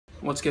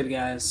What's good,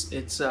 guys?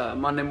 It's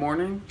Monday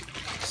morning,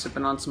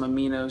 sipping on some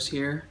aminos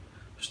here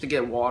just to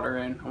get water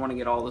in. I want to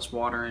get all this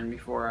water in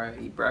before I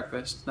eat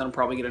breakfast. Then I'll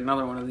probably get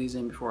another one of these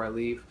in before I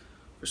leave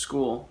for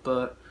school.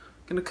 But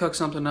I'm gonna cook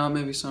something up,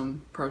 maybe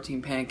some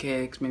protein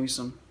pancakes, maybe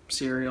some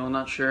cereal, I'm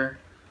not sure.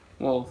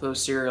 Well, if it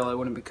was cereal, I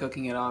wouldn't be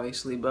cooking it,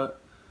 obviously,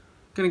 but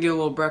I'm gonna get a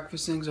little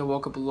breakfast things. I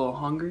woke up a little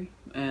hungry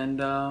and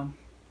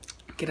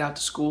get out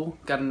to school.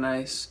 Got a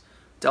nice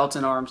delts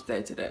and arms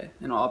day today,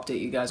 and I'll update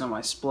you guys on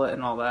my split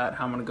and all that,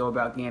 how I'm going to go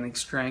about gaining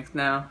strength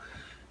now,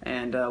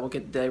 and we'll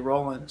get the day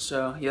rolling.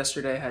 So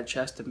yesterday I had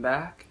chest and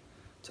back,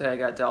 today I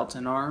got delts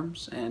and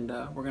arms, and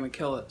we're going to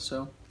kill it.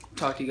 So I'll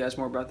talk to you guys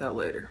more about that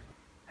later.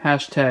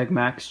 Hashtag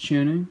max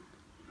tuning.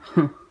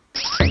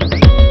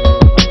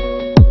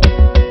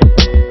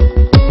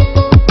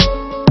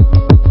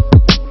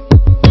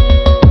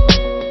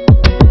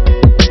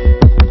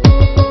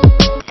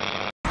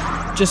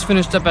 Just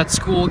finished up at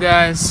school,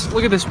 guys.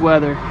 Look at this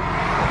weather.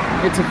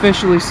 It's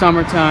officially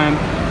summertime,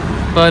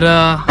 but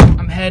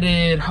I'm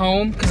headed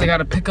home because I got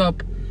to pick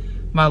up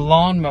my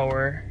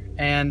lawnmower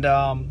and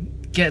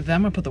get them.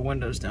 I'm gonna put the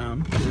windows down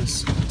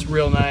because it's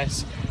real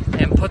nice,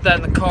 and put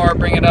that in the car,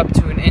 bring it up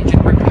to an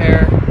engine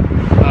repair.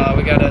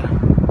 We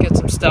gotta get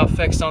some stuff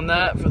fixed on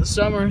that for the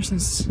summer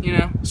since, you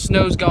know,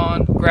 snow's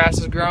gone, grass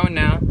is growing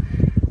now.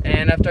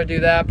 And after I do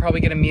that, probably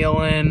get a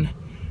meal in.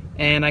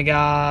 And I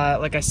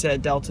got, like I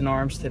said, delts and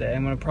arms today.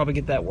 I'm going to probably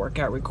get that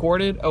workout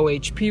recorded,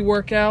 OHP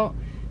workout,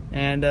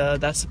 and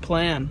that's the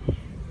plan.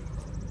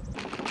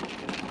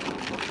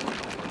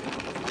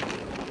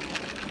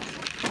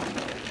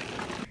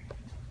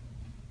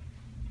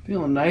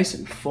 Feeling nice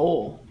and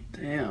full.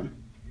 Damn.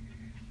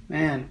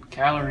 Man,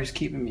 calories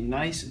keeping me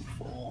nice and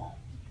full.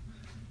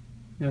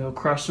 Gonna go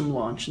crush some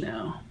lunch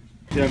now.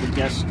 Do you have a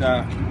guest,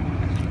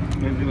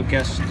 maybe a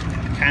guest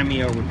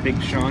cameo with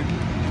Big Sean?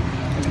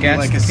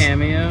 Guest like a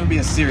cameo. Be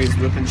a series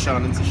whipping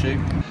Sean into shape.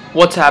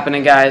 What's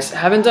happening, guys?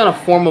 Haven't done a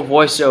formal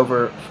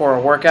voiceover for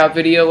a workout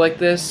video like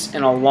this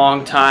in a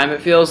long time,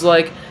 it feels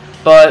like,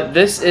 but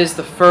this is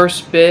the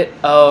first bit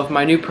of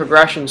my new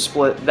progression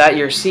split that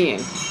you're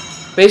seeing.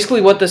 Basically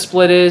what the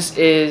split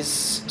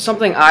is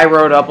something I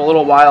wrote up a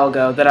little while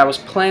ago that I was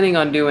planning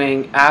on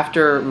doing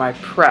after my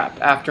prep,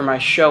 after my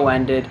show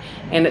ended,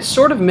 and it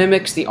sort of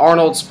mimics the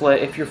Arnold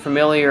split if you're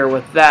familiar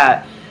with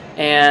that.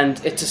 And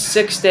it's a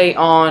 6-day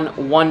on,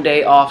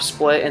 1-day off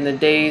split, and the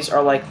days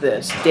are like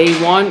this. Day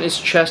 1 is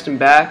chest and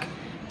back,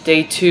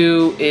 day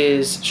 2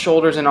 is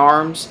shoulders and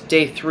arms,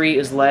 day 3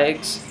 is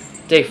legs,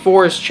 day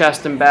 4 is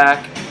chest and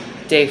back,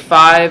 day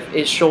 5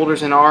 is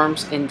shoulders and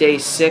arms, and day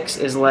 6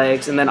 is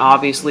legs, and then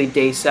obviously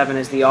day 7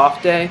 is the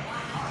off day.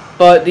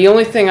 But the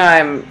only thing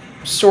I'm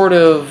sort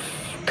of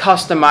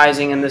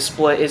customizing in this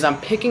split is I'm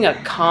picking a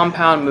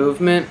compound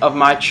movement of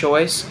my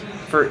choice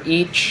for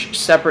each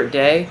separate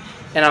day,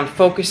 and I'm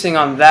focusing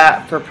on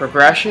that for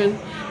progression,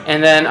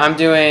 and then I'm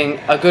doing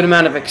a good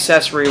amount of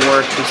accessory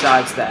work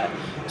besides that.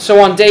 So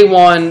on day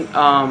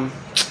 1,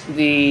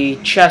 the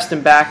chest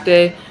and back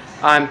day,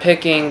 I'm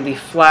picking the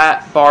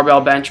flat barbell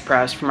bench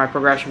press for my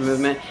progression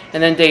movement,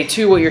 and then day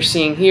 2, what you're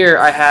seeing here,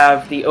 I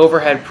have the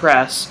overhead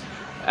press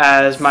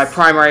as my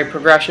primary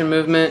progression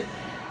movement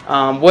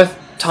with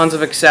tons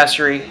of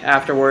accessory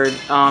afterward.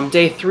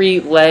 Day 3,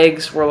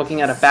 legs, we're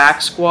looking at a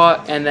back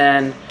squat, and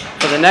then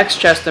for the next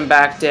chest and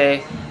back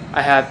day,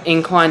 I have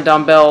incline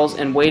dumbbells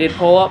and weighted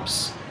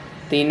pull-ups.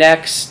 The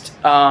next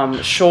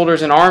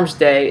shoulders and arms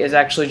day is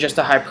actually just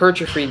a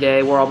hypertrophy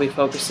day where I'll be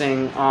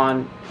focusing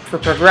on, for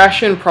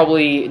progression,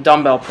 probably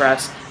dumbbell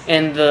press.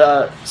 And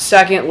the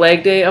second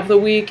leg day of the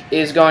week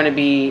is going to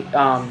be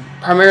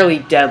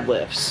primarily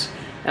deadlifts.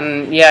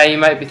 And yeah, you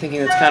might be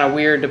thinking it's kind of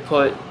weird to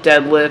put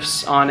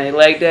deadlifts on a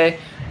leg day,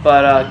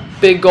 but a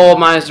big goal of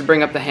mine is to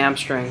bring up the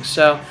hamstrings.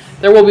 So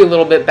there will be a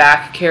little bit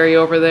back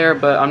carryover there,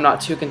 but I'm not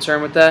too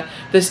concerned with that.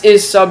 This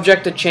is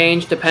subject to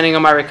change depending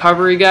on my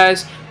recovery,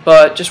 guys,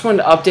 but just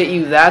wanted to update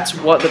you. That's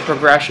what the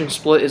progression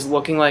split is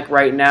looking like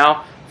right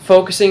now,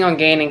 focusing on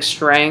gaining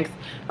strength.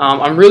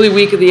 I'm really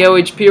weak at the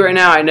OHP right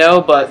now, I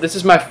know, but this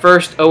is my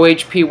first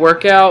OHP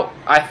workout.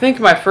 I think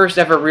my first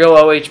ever real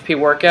OHP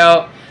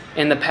workout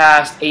in the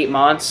past 8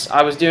 months.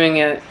 I was doing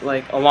it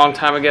like a long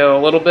time ago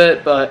a little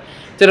bit, but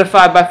did a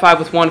 5x5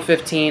 with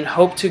 115.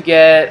 Hope to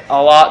get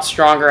a lot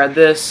stronger at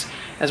this,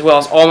 as well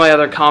as all my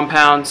other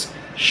compounds.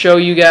 Show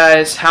you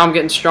guys how I'm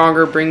getting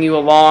stronger, bring you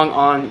along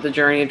on the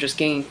journey of just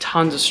gaining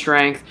tons of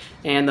strength,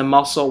 and the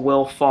muscle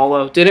will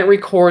follow. Didn't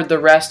record the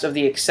rest of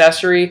the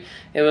accessory.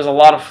 It was a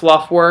lot of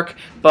fluff work,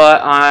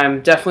 but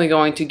I'm definitely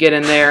going to get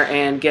in there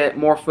and get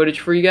more footage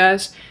for you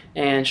guys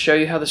and show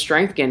you how the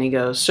strength gaining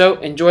goes. So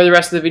enjoy the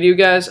rest of the video,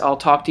 guys. I'll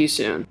talk to you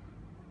soon.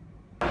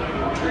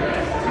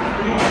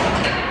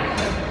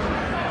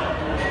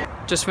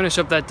 Just finished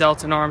up that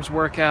delts and arms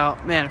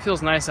workout. Man, it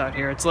feels nice out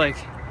here. It's like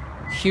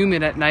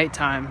humid at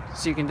nighttime,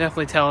 so you can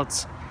definitely tell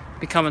it's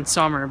becoming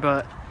summer,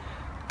 but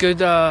good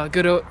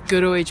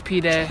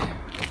OHP day.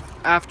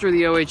 After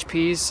the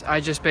OHPs, I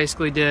just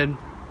basically did a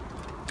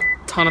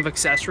ton of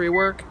accessory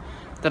work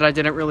that I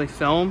didn't really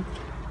film,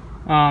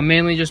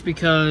 mainly just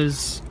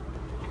because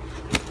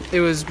it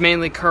was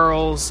mainly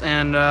curls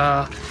and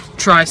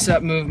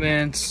tricep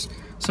movements,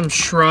 some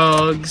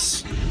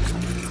shrugs,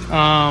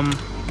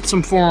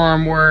 some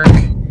forearm work,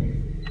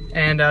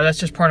 and that's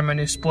just part of my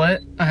new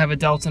split. I have a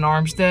delts and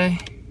arms day.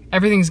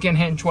 Everything's getting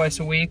hit twice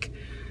a week.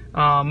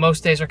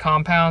 Most days are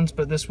compounds,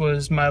 but this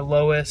was my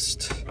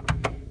lowest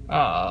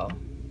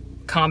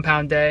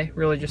compound day.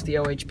 Really just the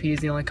OHP is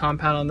the only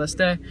compound on this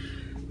day.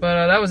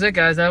 But that was it,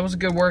 guys. That was a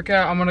good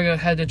workout. I'm gonna go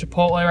head to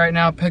Chipotle right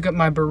now, pick up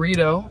my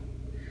burrito.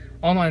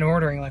 Online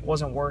ordering like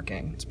wasn't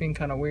working. It's being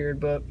kind of weird,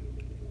 but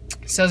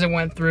it says it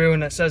went through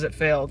and it says it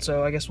failed.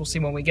 So I guess we'll see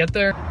when we get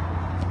there.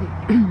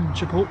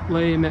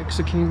 Chipotle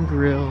Mexican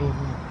Grill.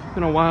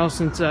 Been a while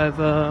since I've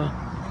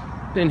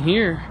been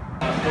here.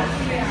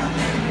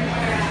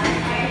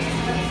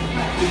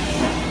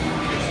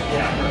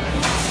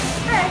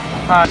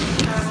 Hi.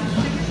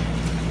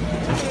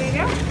 There you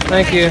go.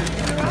 Thank you.